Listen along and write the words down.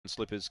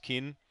Slipper's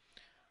Kin.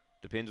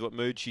 Depends what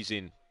mood she's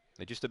in.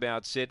 They're just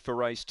about set for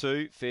race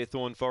 2.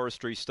 Fairthorn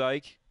Forestry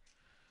Stake.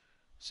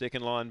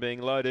 Second line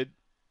being loaded.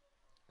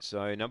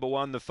 So number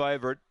 1, the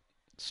favourite,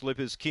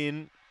 Slipper's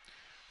Kin,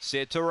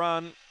 set to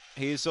run.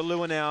 Here's the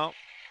lure now.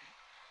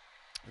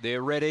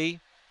 They're ready.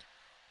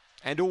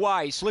 And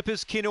away,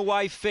 Slipper's Kin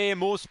away fair,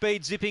 more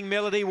speed, Zipping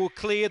Melody will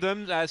clear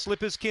them.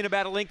 Slipper's Kin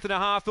about a length and a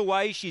half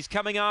away. She's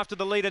coming after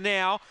the leader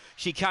now.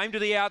 She came to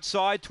the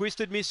outside,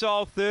 Twisted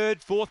Missile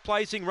third, fourth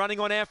placing,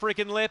 running on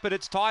African Leopard.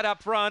 It's tight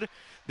up front.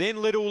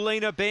 Then Little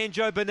Lena,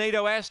 Banjo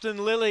Bonito,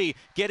 Aston Lily.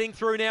 Getting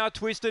through now,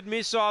 Twisted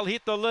Missile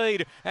hit the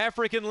lead.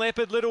 African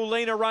Leopard, Little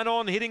Lena run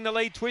on, hitting the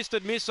lead.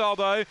 Twisted Missile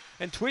though,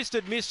 and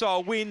Twisted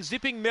Missile wins.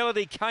 Zipping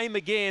Melody came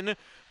again.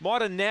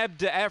 Might have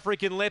nabbed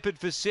African Leopard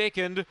for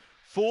second.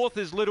 Fourth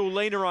is Little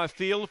Lena, I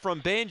feel,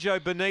 from Banjo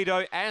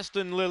Bonito,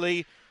 Aston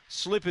Lily,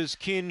 Slipper's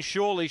Kin.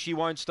 Surely she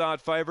won't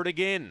start favourite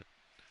again.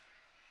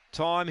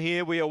 Time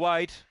here we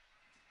await.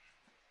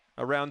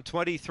 Around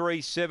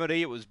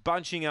 23.70. It was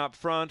bunching up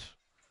front.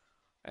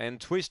 And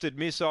Twisted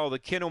Missile, the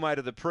kennelmate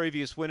of the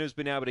previous winner, has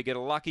been able to get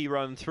a lucky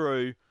run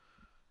through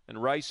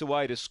and race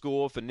away to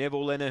score for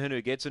Neville Lenehan,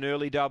 who gets an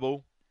early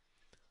double.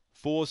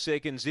 4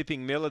 seconds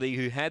Zipping Melody,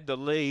 who had the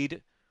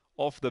lead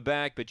off the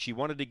back, but she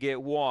wanted to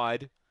get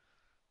wide.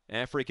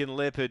 African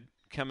Leopard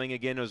coming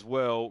again as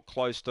well,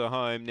 close to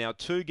home. Now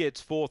 2 gets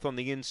fourth on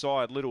the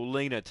inside. Little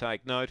Lena,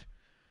 take note,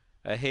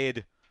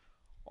 ahead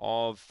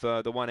of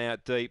the one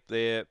out deep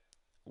there,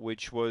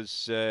 which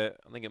was, I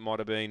think it might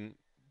have been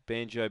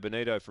Banjo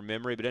Bonito from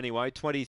memory. But anyway, 20.